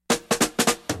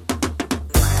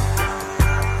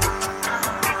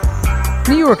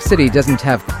New York City doesn't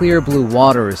have clear blue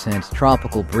waters and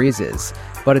tropical breezes,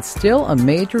 but it's still a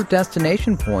major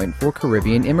destination point for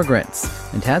Caribbean immigrants,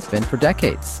 and has been for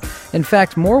decades. In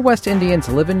fact, more West Indians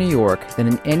live in New York than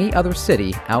in any other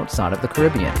city outside of the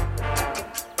Caribbean.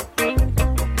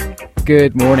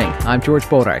 Good morning, I'm George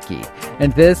Bodarky,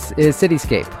 and this is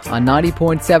Cityscape on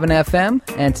 90.7 FM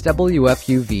and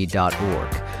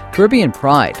WFUV.org. Caribbean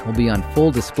Pride will be on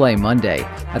full display Monday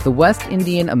at the West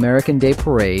Indian American Day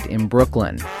Parade in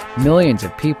Brooklyn. Millions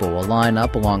of people will line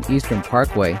up along Eastern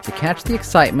Parkway to catch the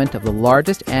excitement of the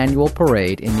largest annual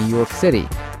parade in New York City,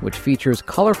 which features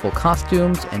colorful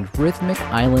costumes and rhythmic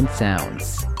island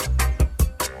sounds.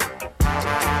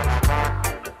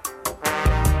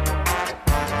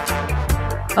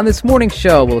 On this morning's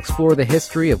show, we'll explore the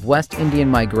history of West Indian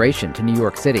migration to New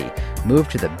York City, move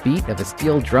to the beat of a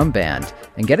steel drum band,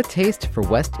 and get a taste for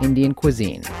West Indian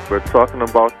cuisine. We're talking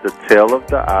about the tail of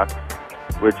the ox,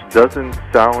 which doesn't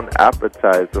sound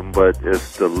appetizing, but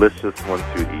it's delicious once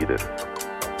you eat it.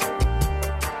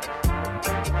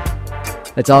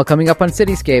 That's all coming up on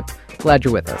Cityscape. Glad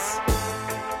you're with us.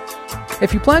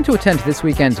 If you plan to attend this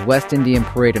weekend's West Indian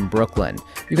Parade in Brooklyn,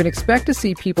 you can expect to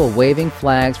see people waving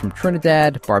flags from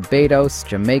Trinidad, Barbados,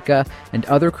 Jamaica, and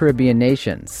other Caribbean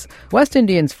nations. West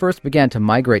Indians first began to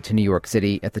migrate to New York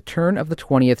City at the turn of the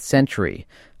 20th century.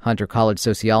 Hunter College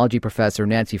sociology professor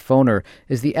Nancy Foner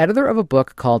is the editor of a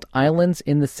book called Islands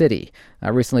in the City. I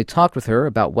recently talked with her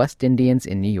about West Indians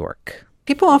in New York.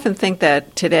 People often think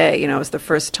that today, is the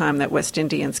first time that West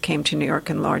Indians came to New York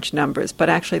in large numbers, but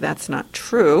actually that's not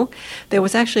true. There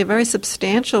was actually a very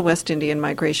substantial West Indian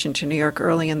migration to New York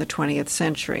early in the 20th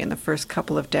century, in the first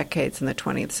couple of decades in the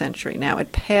 20th century. Now,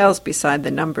 it pales beside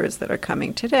the numbers that are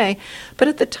coming today, but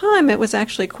at the time it was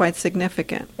actually quite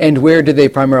significant. And where did they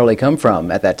primarily come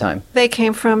from at that time? They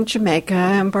came from Jamaica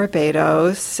and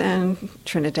Barbados and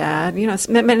Trinidad,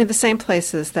 many of the same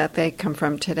places that they come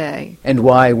from today. And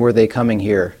why were they coming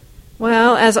here?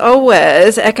 Well, as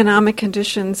always, economic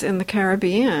conditions in the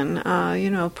Caribbean,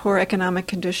 poor economic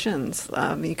conditions.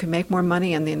 You can make more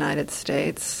money in the United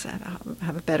States,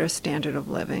 have a better standard of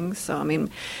living. So,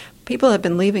 people have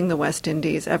been leaving the West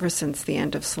Indies ever since the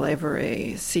end of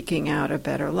slavery, seeking out a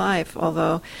better life.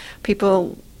 Although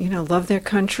people, love their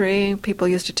country. People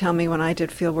used to tell me when I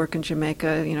did field work in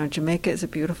Jamaica, Jamaica is a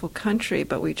beautiful country,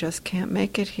 but we just can't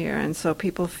make it here. And so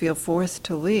people feel forced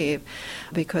to leave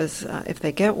because if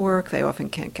they get work, they often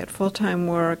can't get full-time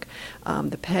work.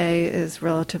 The pay is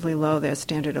relatively low. Their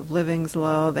standard of living's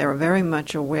low. They're very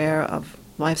much aware of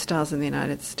lifestyles in the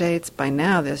United States. By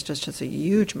now, there's just a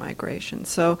huge migration.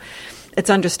 So it's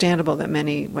understandable that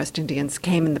many West Indians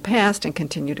came in the past and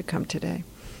continue to come today.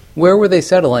 Where were they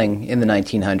settling in the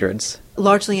 1900s?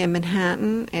 Largely in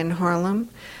Manhattan and Harlem,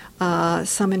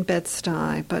 some in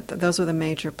Bed-Stuy, but those were the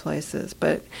major places.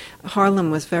 But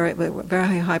Harlem was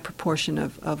very high proportion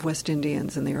of West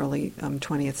Indians in the early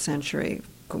 20th century.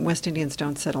 West Indians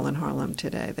don't settle in Harlem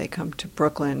today. They come to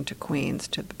Brooklyn, to Queens,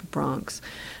 to the Bronx.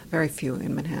 Very few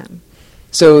in Manhattan.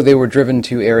 So they were driven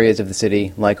to areas of the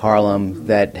city, like Harlem,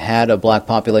 that had a black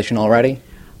population already?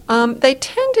 They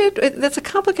tended, that's a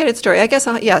complicated story. I guess,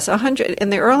 yes, in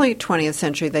the early 20th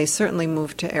century, they certainly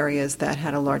moved to areas that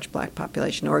had a large black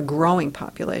population or a growing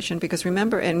population. Because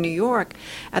remember, in New York,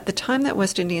 at the time that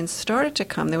West Indians started to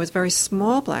come, there was a very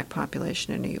small black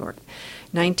population in New York.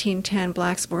 1910,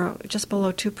 blacks were just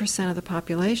below 2% of the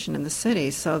population in the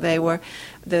city. So there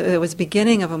was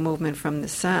beginning of a movement from the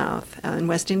South, and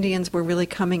West Indians were really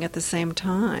coming at the same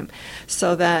time.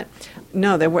 So that,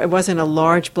 it wasn't a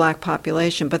large black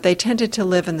population, but they tended to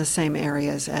live in the same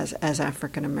areas as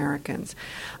African Americans.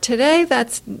 Today,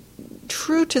 that's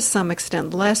true to some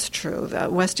extent, less true.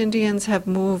 West Indians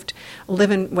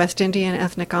live in West Indian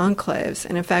ethnic enclaves.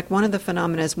 And in fact, one of the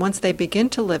phenomena is once they begin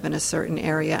to live in a certain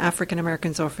area, African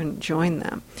Americans often join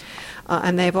them.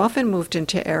 And they've often moved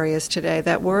into areas today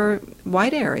that were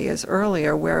white areas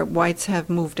earlier where whites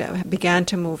began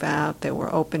to move out. There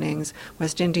were openings.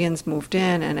 West Indians moved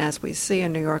in, and as we see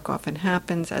in New York often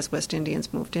happens, as West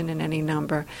Indians moved in any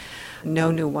number,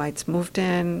 no new whites moved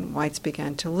in, whites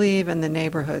began to leave, and the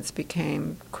neighborhoods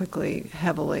became quickly,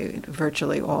 heavily,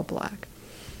 virtually all black.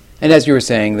 And as you were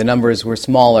saying, the numbers were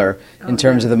smaller in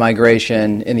terms of the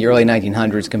migration in the early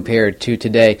 1900s compared to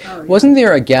today. Wasn't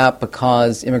there a gap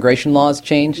because immigration laws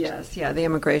changed? Yes, the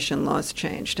immigration laws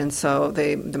changed, and so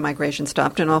the migration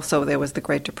stopped, and also there was the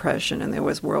Great Depression, and there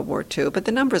was World War II, but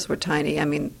the numbers were tiny.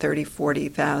 30,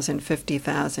 40,000,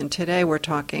 50,000. Today we're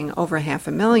talking over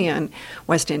 500,000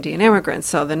 West Indian immigrants,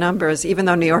 so the numbers, even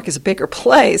though New York is a bigger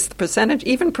place, the percentage,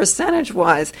 even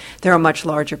percentage-wise, they're a much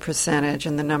larger percentage,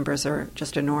 and the numbers are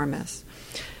just enormous.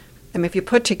 I mean, if you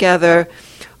put together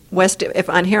if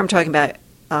on here I'm talking about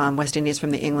West Indies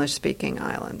from the English-speaking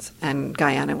islands, and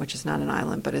Guyana, which is not an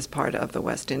island but is part of the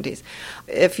West Indies.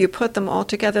 If you put them all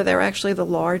together, they're actually the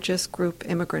largest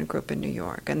immigrant group in New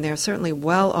York, and they're certainly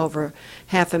well over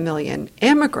 500,000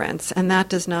 immigrants, and that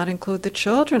does not include the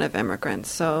children of immigrants.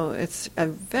 So it's a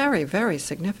very, very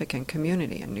significant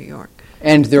community in New York.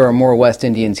 And there are more West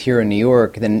Indians here in New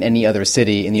York than any other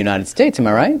city in the United States, am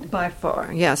I right? By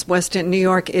far, yes. New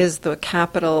York is the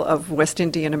capital of West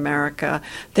Indian America.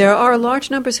 There are large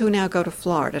numbers who now go to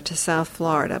Florida, to South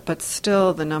Florida, but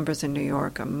still the numbers in New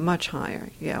York are much higher.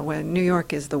 Yeah, well, New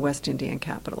York is the West Indian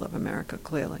capital of America,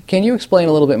 clearly. Can you explain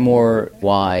a little bit more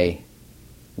why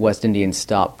West Indians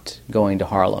stopped going to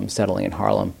Harlem, settling in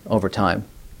Harlem over time?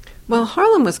 Well,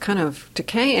 Harlem was kind of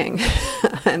decaying,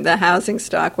 and the housing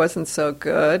stock wasn't so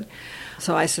good.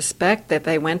 So I suspect that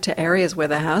they went to areas where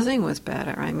the housing was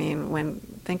better. I mean,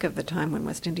 think of the time when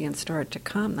West Indians started to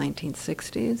come,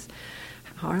 1960s.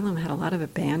 Harlem had a lot of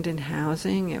abandoned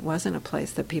housing. It wasn't a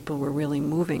place that people were really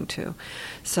moving to.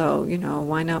 So,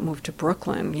 why not move to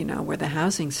Brooklyn, where the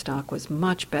housing stock was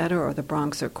much better, or the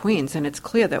Bronx or Queens? And it's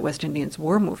clear that West Indians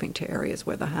were moving to areas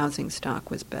where the housing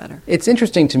stock was better. It's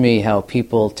interesting to me how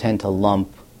people tend to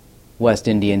lump West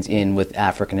Indians in with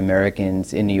African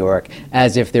Americans in New York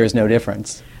as if there's no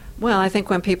difference. Well, I think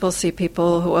when people see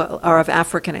people who are of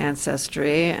African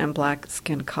ancestry and black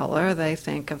skin color, they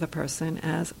think of the person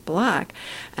as black.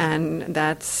 And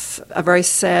that's a very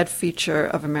sad feature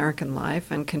of American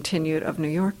life and continued of New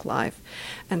York life.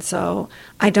 And so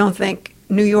I don't think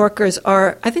New Yorkers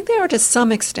I think they are to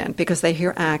some extent because they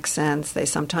hear accents. They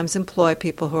sometimes employ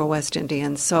people who are West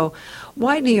Indians. So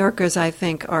white New Yorkers, I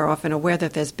think, are often aware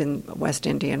that there's been West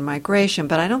Indian migration,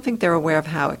 but I don't think they're aware of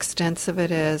how extensive it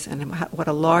is and what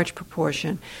a large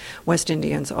proportion West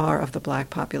Indians are of the black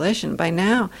population. By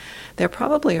now, they're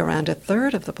probably around a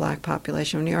third of the black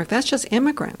population of New York. That's just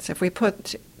immigrants. If we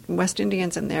put West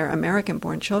Indians and their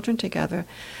American-born children together,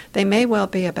 they may well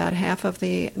be about half of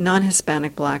the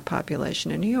non-Hispanic black population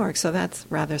in New York, so that's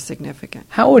rather significant.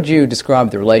 How would you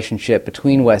describe the relationship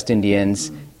between West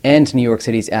Indians and New York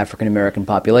City's African-American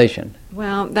population?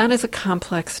 Well, that is a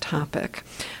complex topic.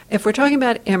 If we're talking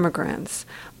about immigrants,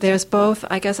 there's both,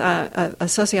 I guess a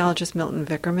sociologist, Milton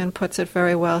Vickerman, puts it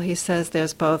very well. He says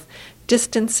there's both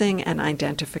distancing and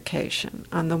identification.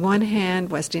 On the one hand,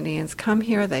 West Indians come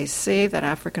here, they see that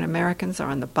African Americans are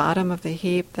on the bottom of the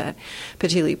heap, that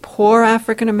particularly poor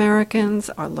African Americans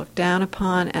are looked down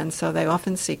upon, and so they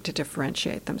often seek to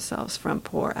differentiate themselves from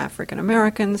poor African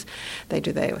Americans. They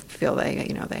feel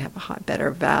they have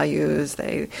better values,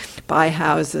 they buy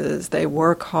houses, they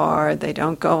work hard, they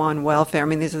don't go on welfare. I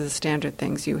mean, these are the standard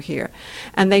things you hear.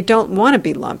 And they don't want to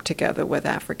be lumped together with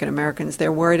African Americans. They're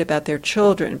worried about their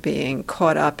children being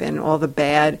caught up in all the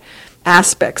bad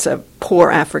aspects of poor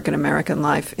African American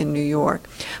life in New York.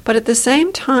 But at the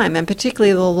same time, and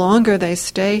particularly the longer they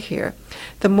stay here,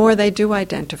 the more they do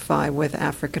identify with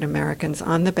African Americans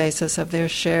on the basis of their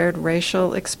shared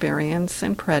racial experience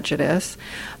and prejudice.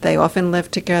 They often live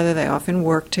together, they often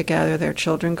work together, their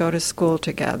children go to school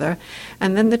together.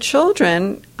 And then the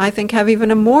children, I think, have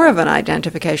even more of an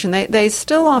identification. They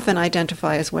still often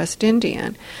identify as West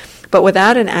Indian. But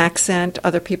without an accent,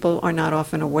 other people are not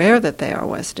often aware that they are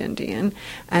West Indian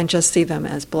and just see them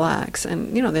as blacks.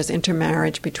 And, there's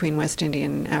intermarriage between West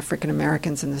Indian and African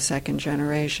Americans in the second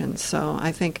generation. So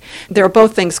I think there are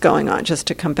both things going on, just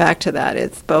to come back to that.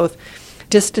 It's both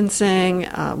distancing,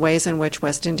 ways in which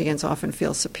West Indians often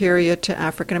feel superior to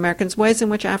African Americans, ways in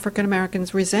which African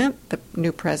Americans resent the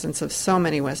new presence of so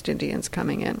many West Indians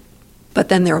coming in. But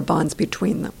then there are bonds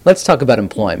between them. Let's talk about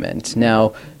employment.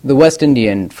 Now, the West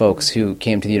Indian folks who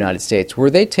came to the United States, were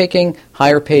they taking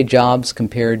higher paid jobs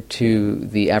compared to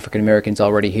the African Americans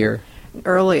already here?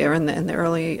 Earlier, in the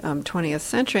early 20th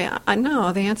century,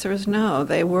 no, the answer is no.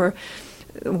 They were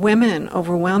women,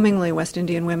 overwhelmingly West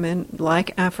Indian women,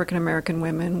 like African American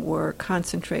women, were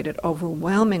concentrated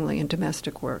overwhelmingly in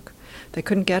domestic work. They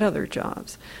couldn't get other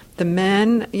jobs. The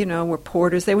men, were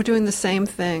porters. They were doing the same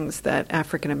things that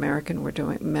African American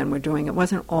men were doing. It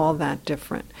wasn't all that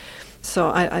different.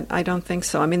 So I don't think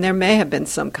so. I mean, there may have been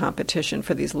some competition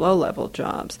for these low-level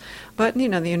jobs, but, the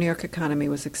New York economy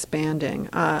was expanding.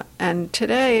 And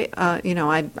today,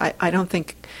 I don't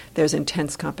think there's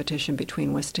intense competition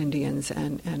between West Indians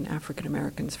and African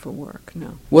Americans for work,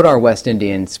 no. What are West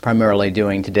Indians primarily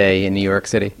doing today in New York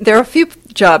City? There are a few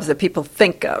jobs that people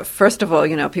think of. First of all,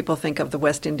 people think of the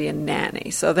West Indian nanny.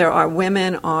 So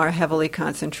women are heavily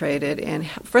concentrated in,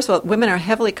 first of all, women are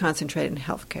heavily concentrated in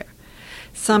healthcare.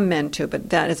 Some men too, but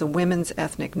that is a women's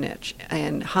ethnic niche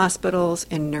in hospitals,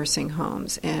 in nursing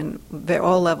homes, and they're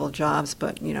all level jobs,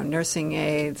 but nursing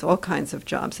aides, all kinds of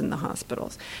jobs in the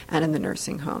hospitals and in the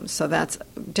nursing homes. So that's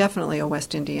definitely a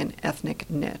West Indian ethnic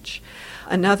niche.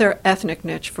 Another ethnic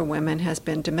niche for women has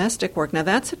been domestic work. Now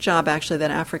that's a job actually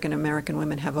that African American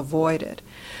women have avoided.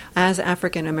 As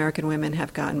African American women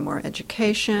have gotten more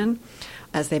education,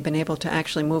 as they've been able to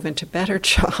actually move into better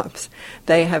jobs,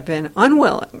 they have been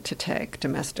unwilling to take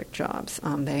domestic jobs.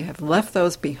 They have left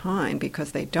those behind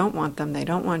because they don't want them. They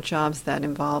don't want jobs that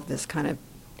involve this kind of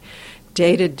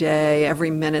day-to-day, every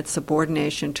minute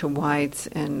subordination to whites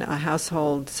in a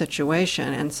household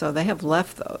situation, and so they have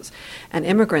left those. And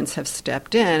immigrants have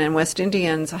stepped in, and West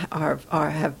Indians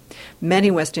have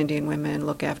many West Indian women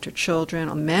look after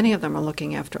children. Many of them are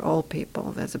looking after old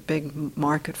people. There's a big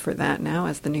market for that now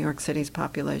as the New York City's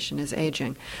population is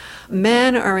aging.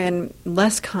 Men are in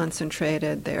less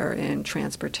concentrated. They're in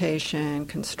transportation,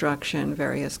 construction,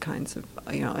 various kinds of,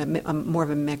 more of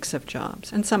a mix of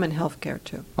jobs, and some in healthcare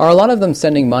too. Are a lot of them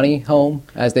sending money home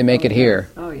as they make it here?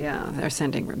 Oh, yeah. They're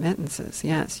sending remittances,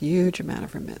 yes. Huge amount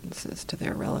of remittances to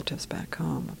their relatives back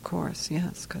home, of course,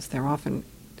 yes, because they're often,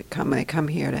 they come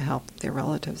here to help their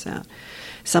relatives out.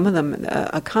 Some of them,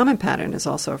 a common pattern is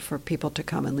also for people to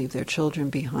come and leave their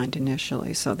children behind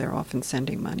initially, so they're often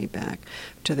sending money back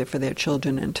for their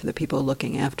children and to the people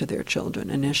looking after their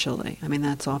children initially. I mean,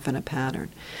 that's often a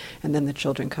pattern. And then the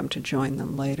children come to join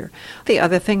them later. The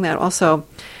other thing that also,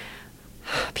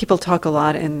 people talk a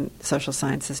lot in social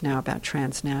sciences now about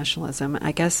transnationalism.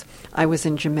 I guess I was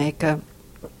in Jamaica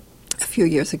a few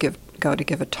years ago to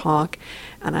give a talk,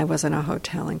 and I was in a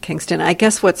hotel in Kingston. I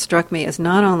guess what struck me is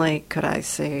not only could I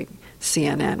see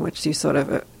CNN, which you sort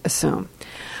of assume,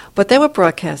 but they were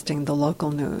broadcasting the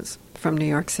local news from New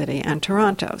York City and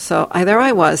Toronto. So there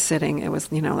I was sitting, it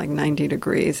was, like 90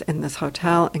 degrees in this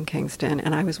hotel in Kingston,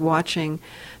 and I was watching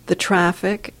the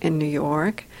traffic in New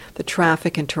York, the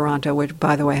traffic in Toronto, which,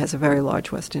 by the way, has a very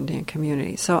large West Indian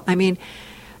community. So, I mean,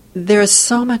 there is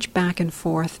so much back and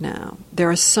forth now. There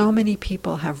are so many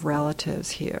people have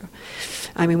relatives here.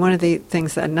 I mean,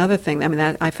 another thing,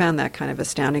 I found that kind of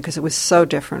astounding because it was so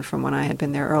different from when I had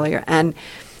been there earlier. And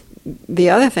the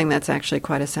other thing that's actually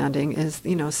quite astounding is,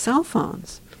 cell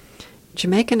phones.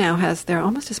 Jamaica now there are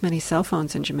almost as many cell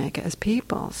phones in Jamaica as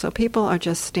people. So people are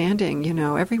just standing,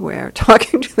 everywhere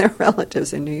talking to their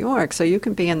relatives in New York. So you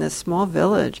can be in this small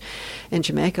village in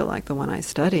Jamaica like the one I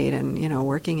studied and,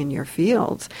 working in your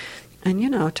fields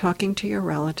and, talking to your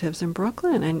relatives in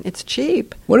Brooklyn. And it's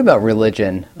cheap. What about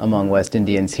religion among West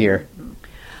Indians here?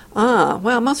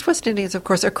 Well, most West Indians, of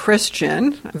course, are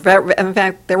Christian. In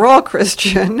fact, they're all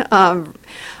Christian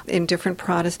in different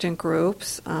Protestant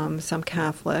groups, some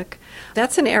Catholic.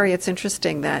 That's an area, it's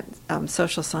interesting, that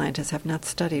social scientists have not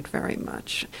studied very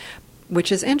much,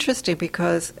 which is interesting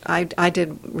because I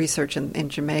did research in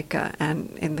Jamaica,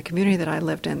 and in the community that I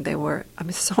lived in, there were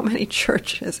so many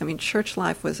churches. Church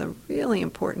life was a really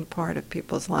important part of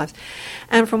people's lives.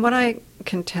 And from what I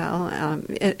can tell,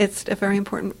 it's a very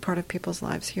important part of people's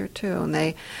lives here, too. And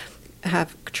they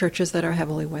have churches that are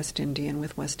heavily West Indian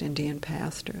with West Indian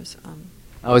pastors.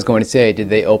 I was going to say, did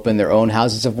they open their own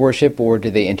houses of worship, or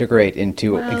did they integrate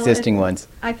into existing ones?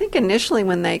 I think initially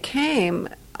when they came,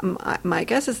 my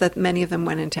guess is that many of them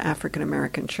went into African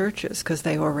American churches because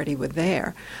they already were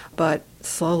there. But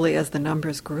slowly, as the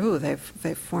numbers grew, they've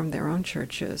formed their own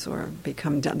churches or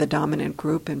become the dominant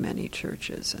group in many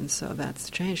churches, and so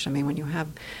that's changed. When you have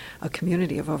a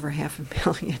community of over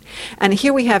 500,000, and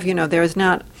here we have, there is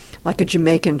not like a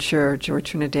Jamaican church or a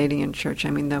Trinidadian church.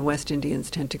 The West Indians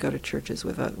tend to go to churches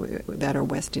that are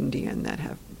West Indian, that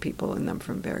have people in them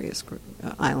from various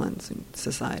islands and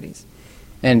societies.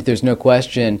 And there's no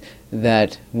question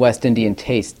that West Indian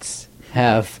tastes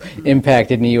have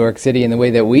impacted New York City in the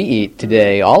way that we eat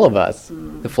today, all of us,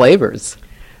 the flavors.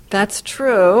 That's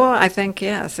true. I think,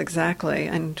 yes, exactly.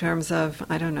 In terms of,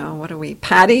 I don't know, what are we,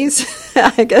 patties?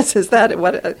 I guess, is that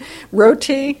what,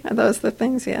 roti? Are those the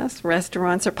things? Yes.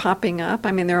 Restaurants are popping up.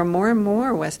 There are more and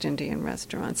more West Indian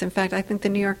restaurants. In fact, I think the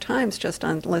New York Times just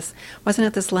wasn't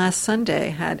it this last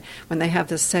Sunday, when they have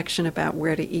this section about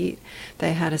where to eat,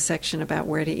 they had a section about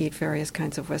where to eat various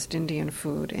kinds of West Indian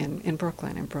food in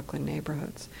Brooklyn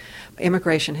neighborhoods.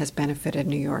 Immigration has benefited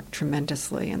New York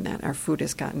tremendously in that our food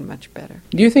has gotten much better.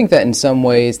 Do you think that in some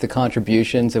ways the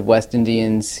contributions of West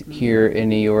Indians here in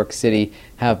New York City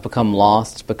have become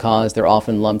lost because they're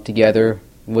often lumped together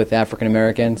with African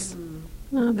Americans?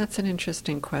 Oh, that's an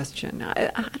interesting question.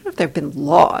 I don't know if they've been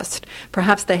lost.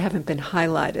 Perhaps they haven't been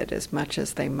highlighted as much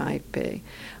as they might be.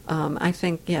 I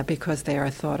think, because they are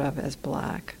thought of as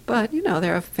black. But,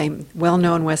 there are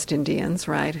well-known West Indians,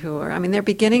 right, they're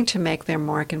beginning to make their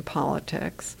mark in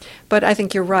politics. But I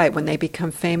think you're right. When they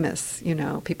become famous,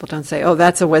 people don't say, oh,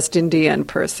 that's a West Indian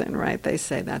person, right? They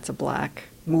say that's a black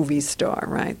movie star,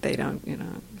 right? They don't,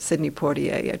 Sidney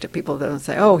Poitier, people don't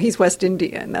say, oh, he's West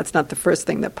Indian. That's not the first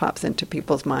thing that pops into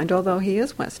people's mind, although he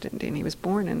is West Indian. He was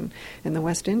born in the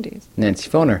West Indies. Nancy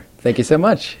Foner, thank you so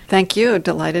much. Thank you.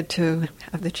 Delighted to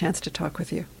have the chance to talk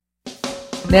with you.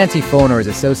 Nancy Foner is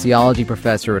a sociology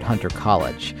professor at Hunter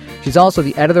College. She's also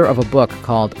the editor of a book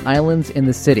called Islands in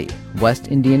the City, West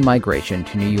Indian Migration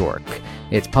to New York.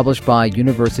 It's published by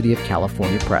University of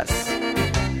California Press.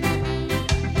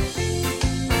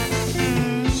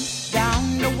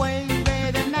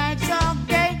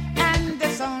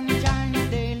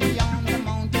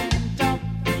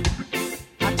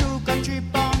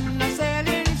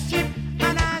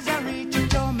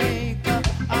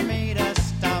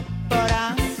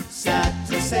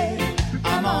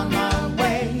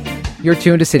 You're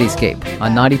tuned to Cityscape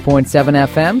on 90.7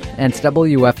 FM and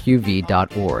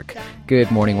WFUV.org. Good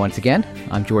morning once again.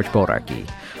 I'm George Bodarky.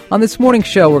 On this morning's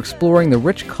show, we're exploring the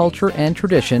rich culture and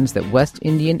traditions that West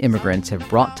Indian immigrants have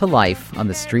brought to life on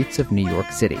the streets of New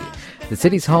York City. The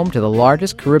city's home to the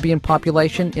largest Caribbean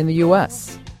population in the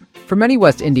U.S. For many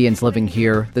West Indians living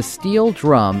here, the steel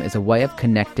drum is a way of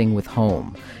connecting with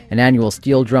home. An annual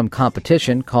steel drum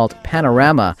competition called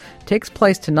Panorama takes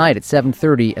place tonight at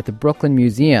 7:30 at the Brooklyn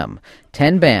Museum.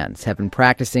 10 bands have been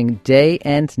practicing day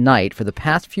and night for the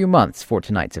past few months for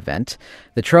tonight's event.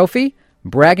 The trophy?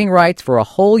 Bragging rights for a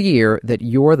whole year that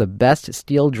you're the best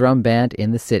steel drum band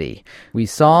in the city. We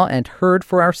saw and heard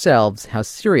for ourselves how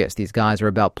serious these guys are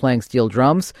about playing steel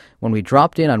drums when we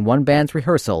dropped in on one band's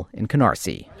rehearsal in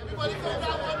Canarsie.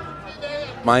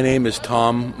 My name is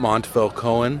Tom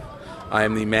Montefiore-Cohen. I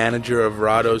am the manager of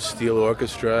Rado's Steel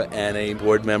Orchestra and a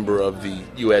board member of the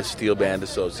U.S. Steel Band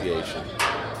Association.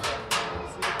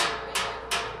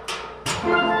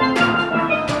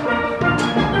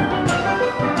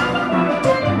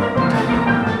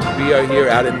 We are here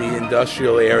out in the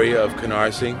industrial area of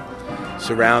Canarsie,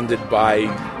 surrounded by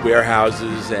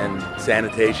warehouses and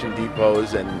sanitation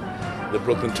depots and the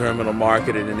Brooklyn Terminal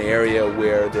Market in an area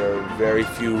where there are very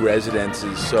few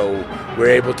residences, so we're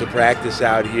able to practice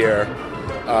out here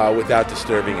without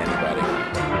disturbing anybody.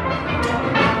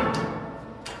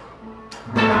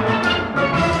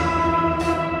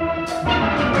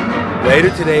 Later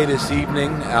today, this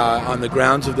evening, on the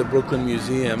grounds of the Brooklyn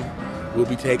Museum, will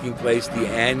be taking place the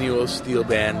annual Steel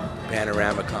Band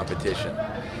Panorama Competition.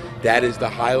 That is the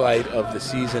highlight of the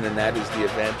season, and that is the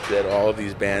event that all of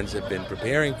these bands have been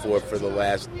preparing for the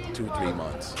last 2-3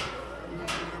 months.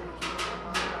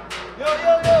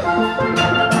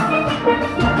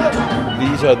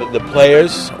 These are the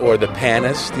players, or the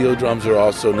panists. Steel drums are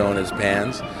also known as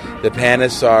pans. The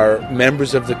panists are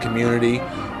members of the community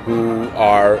who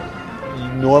are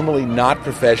normally not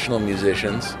professional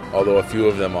musicians, although a few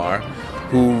of them are,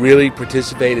 who really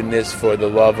participate in this for the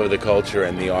love of the culture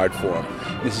and the art form.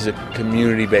 This is a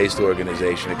community-based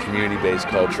organization, a community-based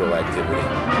cultural activity.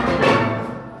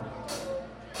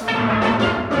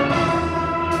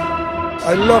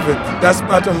 I love it. That's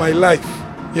part of my life,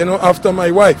 after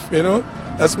my wife,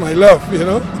 That's my love,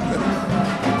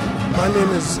 My name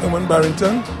is Ewan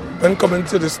Barrington. When coming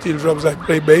to the steel drums, I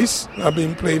play bass. I've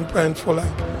been playing pan for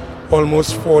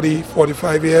almost 40,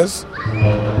 45 years.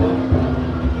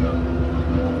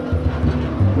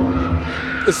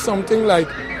 It's something like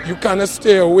you cannot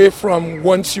stay away from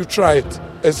once you try it.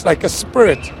 It's like a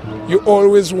spirit. You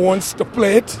always want to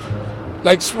play it.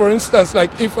 Like, for instance,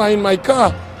 if I'm in my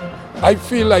car, I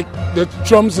feel like the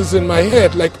drums is in my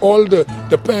head, like all the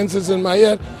pans is in my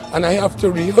head, and I have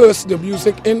to rehearse the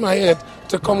music in my head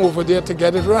to come over there to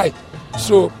get it right.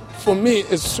 So for me,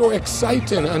 it's so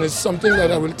exciting, and it's something that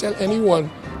I will tell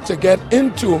anyone to get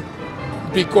into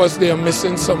because they are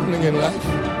missing something in life.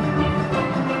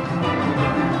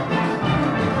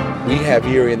 We have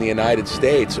here in the United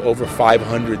States over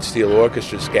 500 steel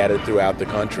orchestras scattered throughout the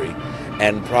country,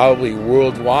 and probably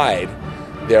worldwide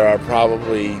there are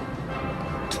probably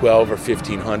 12 or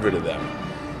 1,500 of them.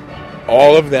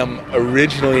 All of them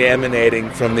originally emanating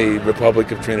from the Republic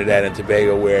of Trinidad and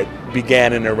Tobago, where it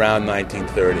began in around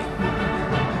 1930.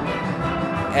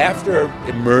 After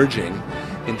emerging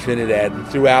in Trinidad and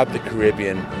throughout the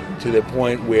Caribbean to the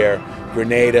point where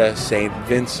Grenada, St.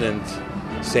 Vincent,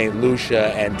 St.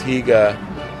 Lucia, Antigua,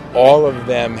 all of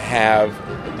them have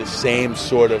the same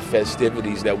sort of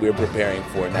festivities that we're preparing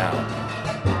for now.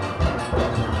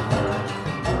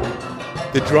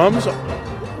 The drums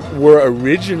were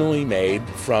originally made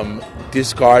from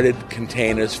discarded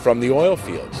containers from the oil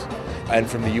fields and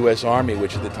from the U.S. Army,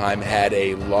 which at the time had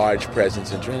a large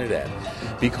presence in Trinidad.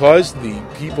 Because the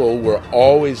people were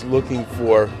always looking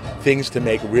for things to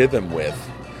make rhythm with,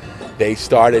 they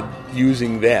started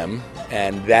using them,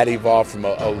 and that evolved from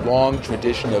a long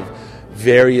tradition of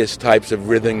various types of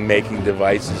rhythm-making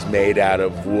devices made out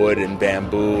of wood and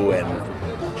bamboo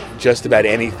and just about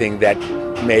anything that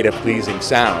made a pleasing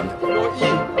sound.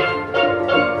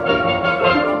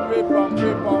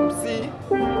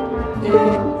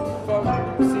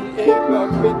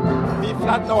 B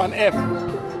flat now and F.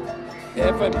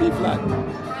 F and B flat.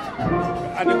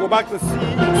 And then go back to C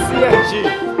and G.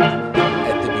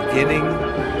 At the beginning,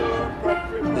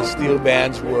 the steel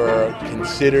bands were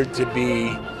considered to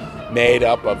be made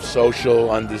up of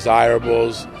social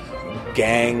undesirables,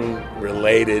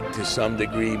 gang-related to some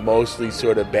degree, mostly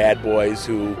sort of bad boys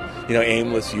who,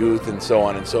 aimless youth and so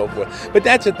on and so forth. But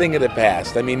that's a thing of the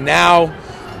past. I mean, now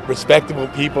respectable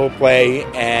people play,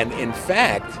 and in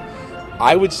fact,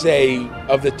 I would say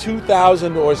of the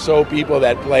 2,000 or so people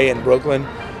that play in Brooklyn,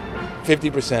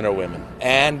 50% are women,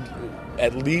 and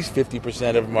at least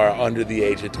 50% of them are under the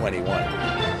age of 21.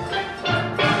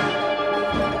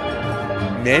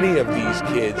 Many of these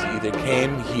kids either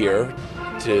came here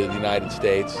to the United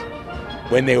States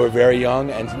when they were very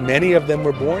young, and many of them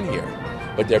were born here,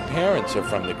 but their parents are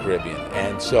from the Caribbean.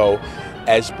 And so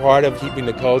as part of keeping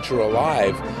the culture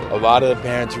alive, a lot of the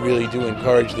parents really do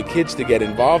encourage the kids to get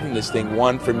involved in this thing,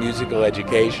 one, for musical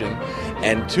education,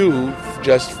 and two,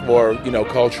 just for,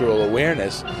 cultural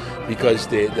awareness, because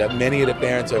many of the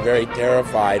parents are very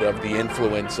terrified of the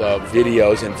influence of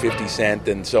videos and 50 Cent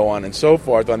and so on and so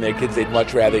forth on their kids. They'd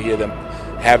much rather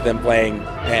have them playing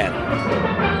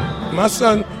piano. My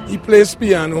son, he plays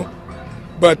piano,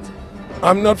 but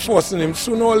I'm not forcing him.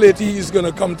 Sooner or later, he's going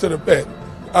to come to the pen.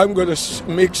 I'm going to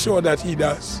make sure that he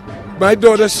does. My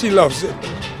daughter, she loves it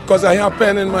because I have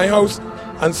pen in my house,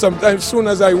 and sometimes soon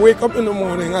as I wake up in the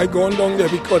morning, I go on down there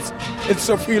because it's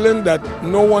a feeling that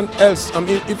no one else,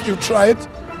 if you try it,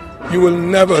 you will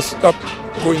never stop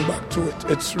going back to it.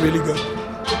 It's really good.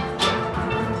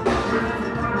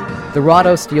 The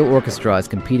Rado Steel Orchestra is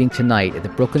competing tonight at the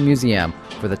Brooklyn Museum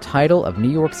for the title of New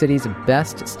York City's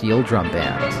best steel drum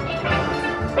band.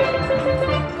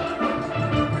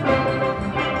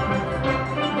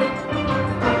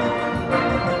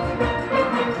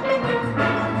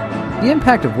 The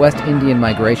impact of West Indian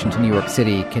migration to New York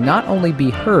City can not only be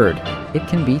heard, it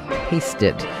can be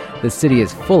tasted. The city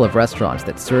is full of restaurants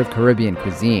that serve Caribbean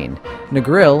cuisine.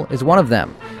 Negril is one of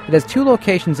them. It has two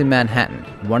locations in Manhattan,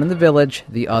 one in the Village,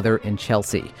 the other in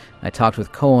Chelsea. I talked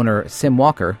with co-owner Sim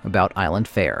Walker about Island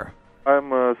Fare.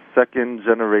 I'm a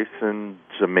second-generation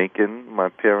Jamaican. My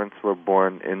parents were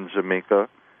born in Jamaica,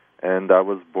 and I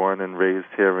was born and raised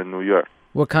here in New York.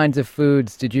 What kinds of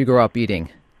foods did you grow up eating?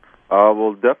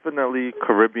 Well, definitely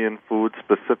Caribbean food,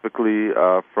 specifically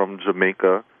from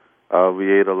Jamaica.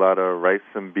 We ate a lot of rice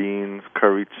and beans,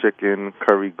 curry chicken,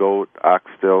 curry goat,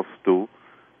 oxtail stew.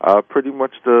 Pretty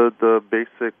much the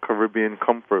basic Caribbean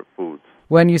comfort foods.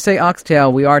 When you say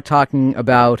oxtail, we are talking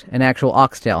about an actual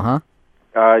oxtail, huh?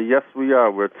 Yes, we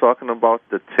are. We're talking about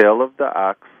the tail of the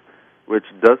ox, which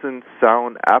doesn't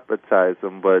sound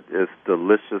appetizing, but it's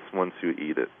delicious once you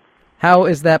eat it. How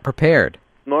is that prepared?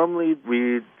 Normally,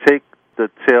 we take the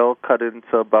tail, cut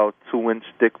into about 2-inch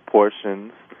thick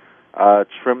portions,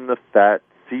 trim the fat,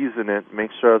 season it,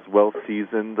 make sure it's well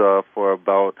seasoned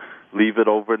leave it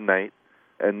overnight,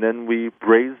 and then we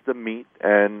braise the meat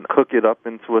and cook it up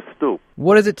into a stew.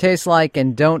 What does it taste like?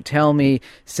 And don't tell me,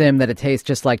 Sim, that it tastes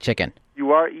just like chicken.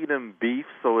 You are eating beef,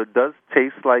 so it does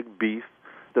taste like beef.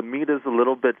 The meat is a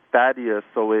little bit fattier,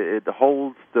 so it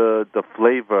holds the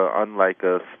flavor, unlike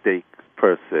a steak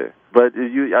per se. But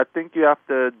I think you have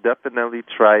to definitely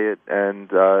try it, and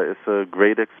it's a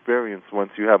great experience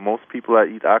once you have. Most people that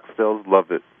eat oxtails love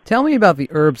it. Tell me about the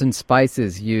herbs and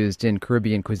spices used in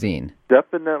Caribbean cuisine.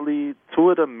 Definitely, two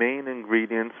of the main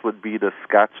ingredients would be the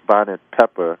Scotch bonnet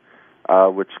pepper,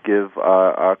 which give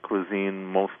our cuisine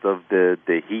most of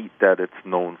the heat that it's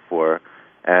known for,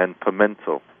 and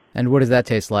pimento. And what does that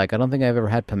taste like? I don't think I've ever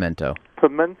had pimento.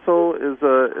 Pimento is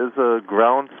a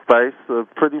ground spice,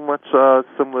 pretty much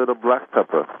similar to black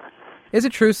pepper. Is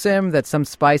it true, Sim, that some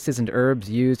spices and herbs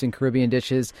used in Caribbean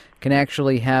dishes can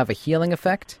actually have a healing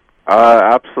effect?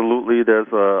 Absolutely.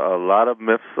 There's a lot of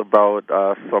myths about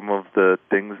some of the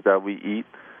things that we eat.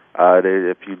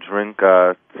 If you drink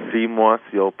sea moss,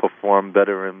 you'll perform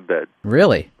better in bed.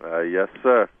 Really? Yes,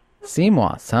 sir. Sea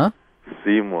moss, huh?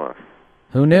 Sea moss.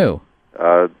 Who knew?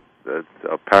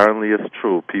 Apparently it's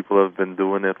true. People have been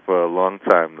doing it for a long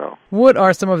time now. What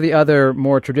are some of the other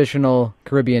more traditional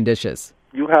Caribbean dishes?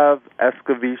 You have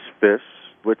escabeche fish,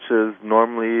 which is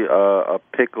normally a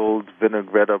pickled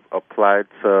vinaigrette applied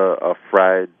to a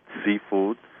fried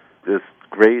seafood. It's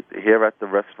great. Here at the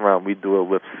restaurant, we do it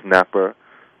with snapper,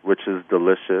 which is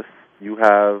delicious. You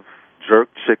have jerk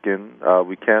chicken.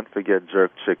 We can't forget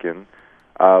jerk chicken,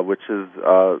 which is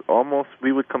almost,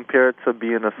 we would compare it to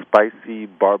being a spicy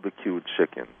barbecued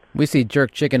chicken. We see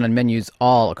jerk chicken on menus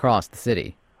all across the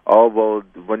city. Oh, well,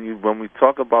 when we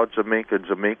talk about Jamaica,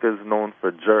 Jamaica is known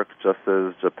for jerk just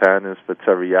as Japan is for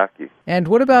teriyaki. And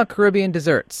what about Caribbean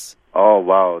desserts? Oh,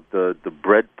 wow. The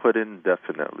bread pudding,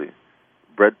 definitely.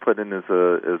 Bread pudding is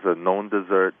a known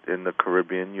dessert in the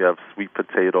Caribbean. You have sweet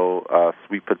potato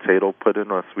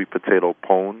pudding or sweet potato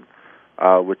pone,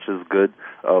 which is good.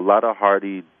 A lot of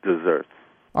hearty desserts.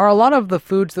 Are a lot of the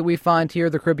foods that we find here,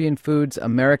 the Caribbean foods,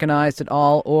 Americanized at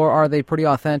all, or are they pretty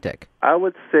authentic? I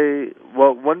would say,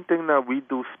 well, one thing that we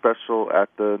do special at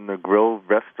the Negril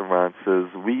restaurants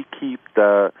is we keep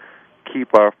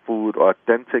our food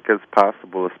authentic as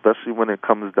possible, especially when it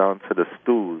comes down to the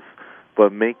stews,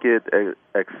 but make it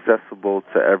accessible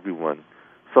to everyone.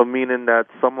 So meaning that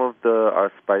some of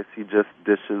our spicy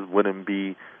dishes wouldn't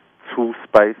be too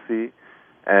spicy.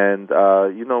 And,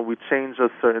 we change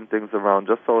certain things around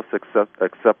just so it's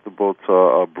acceptable to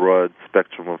a broad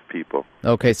spectrum of people.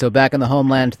 Okay, so back in the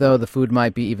homeland, though, the food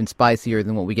might be even spicier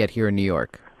than what we get here in New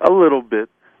York. A little bit.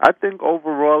 I think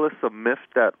overall it's a myth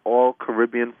that all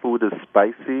Caribbean food is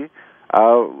spicy.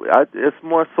 It's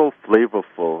more so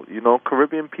flavorful.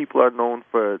 Caribbean people are known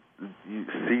for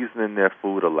seasoning their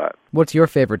food a lot. What's your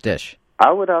favorite dish?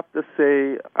 I would have to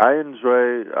say I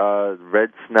enjoy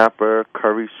red snapper,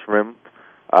 curry shrimp,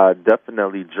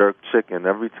 definitely jerk chicken.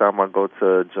 Every time I go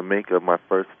to Jamaica, my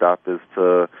first stop is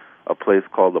to a place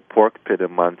called the Pork Pit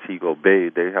in Montego Bay.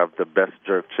 They have the best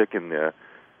jerk chicken there.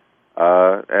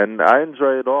 And I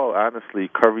enjoy it all, honestly.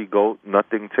 Curry goat,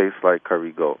 nothing tastes like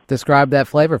curry goat. Describe that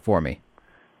flavor for me.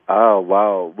 Oh,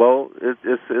 wow. Well,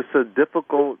 it's a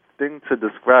difficult thing to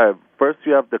describe. First,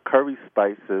 you have the curry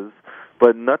spices,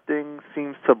 but nothing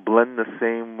seems to blend the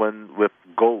same with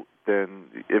goat. Then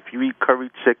if you eat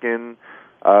curry chicken,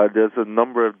 there's a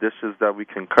number of dishes that we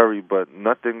can curry, but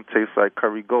nothing tastes like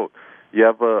curry goat. You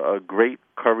have a great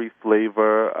curry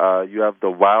flavor. You have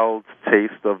the wild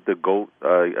taste of the goat,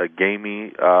 a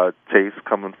gamey taste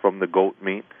coming from the goat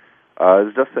meat.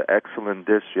 It's just an excellent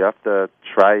dish. You have to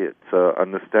try it to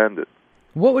understand it.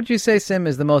 What would you say, Sim,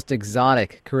 is the most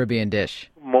exotic Caribbean dish?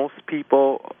 Most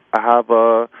people have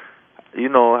a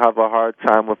hard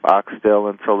time with oxtail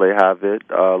until they have it.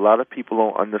 A lot of people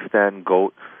don't understand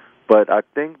goat, but I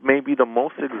think maybe the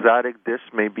most exotic dish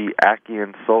may be ackee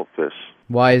and saltfish.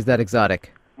 Why is that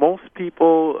exotic? Most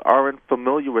people aren't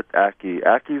familiar with ackee.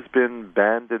 Ackee's been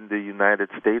banned in the United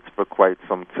States for quite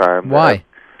some time. Why?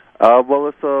 Well,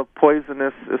 it's a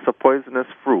poisonous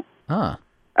fruit. Ah.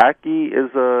 Ackee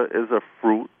is a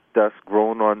fruit that's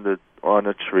grown on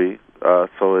a tree.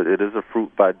 So it is a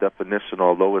fruit by definition,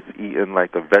 although it's eaten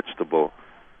like a vegetable.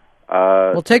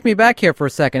 Well, take me back here for a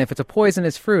second. If it's a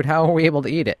poisonous fruit, how are we able to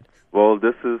eat it? Well,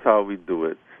 this is how we do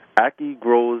it. Ackee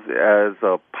grows as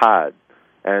a pod,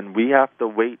 and we have to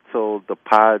wait till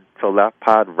that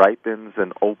pod ripens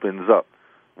and opens up.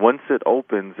 Once it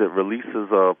opens, it releases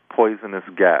a poisonous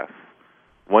gas.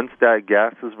 Once that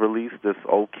gas is released, it's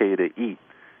okay to eat.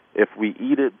 If we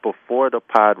eat it before the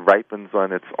pod ripens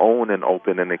on its own and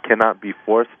open, and it cannot be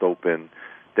forced open,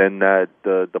 then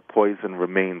the poison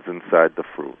remains inside the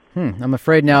fruit. I'm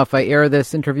afraid now if I air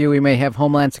this interview, we may have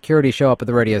Homeland Security show up at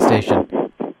the radio station.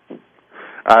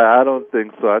 I don't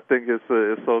think so. I think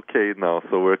it's okay now,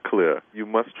 so we're clear. You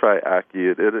must try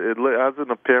ackee. It has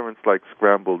an appearance like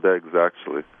scrambled eggs,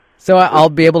 actually. So I'll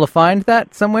be able to find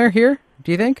that somewhere here,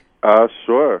 do you think?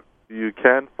 Sure. You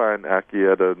can find ackee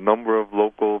at a number of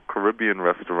local Caribbean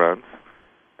restaurants.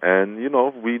 And,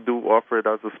 we do offer it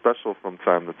as a special from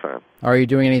time to time. Are you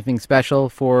doing anything special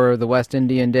for the West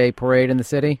Indian Day Parade in the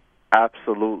city?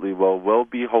 Absolutely. Well, we'll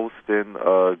be hosting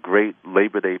a great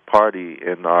Labor Day party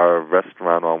in our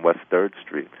restaurant on West 3rd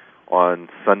Street on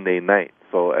Sunday night.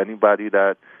 So anybody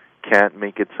that can't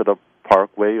make it to the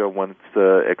Parkway or wants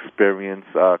to experience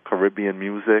Caribbean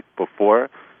music before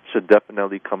should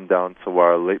definitely come down to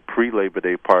our pre-Labor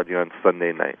Day party on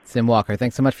Sunday night. Sim Walker,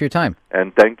 thanks so much for your time.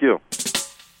 And thank you.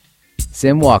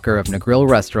 Sim Walker of Negril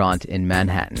Restaurant in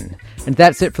Manhattan. And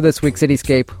that's it for this week's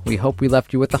Cityscape. We hope we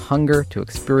left you with the hunger to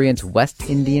experience West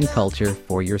Indian culture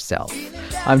for yourself.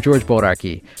 I'm George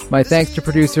Bodarky. My thanks to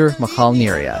producer Michal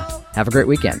Niria. Have a great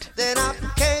weekend.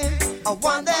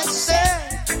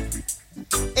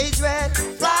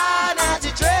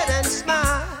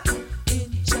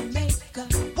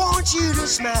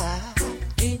 smile.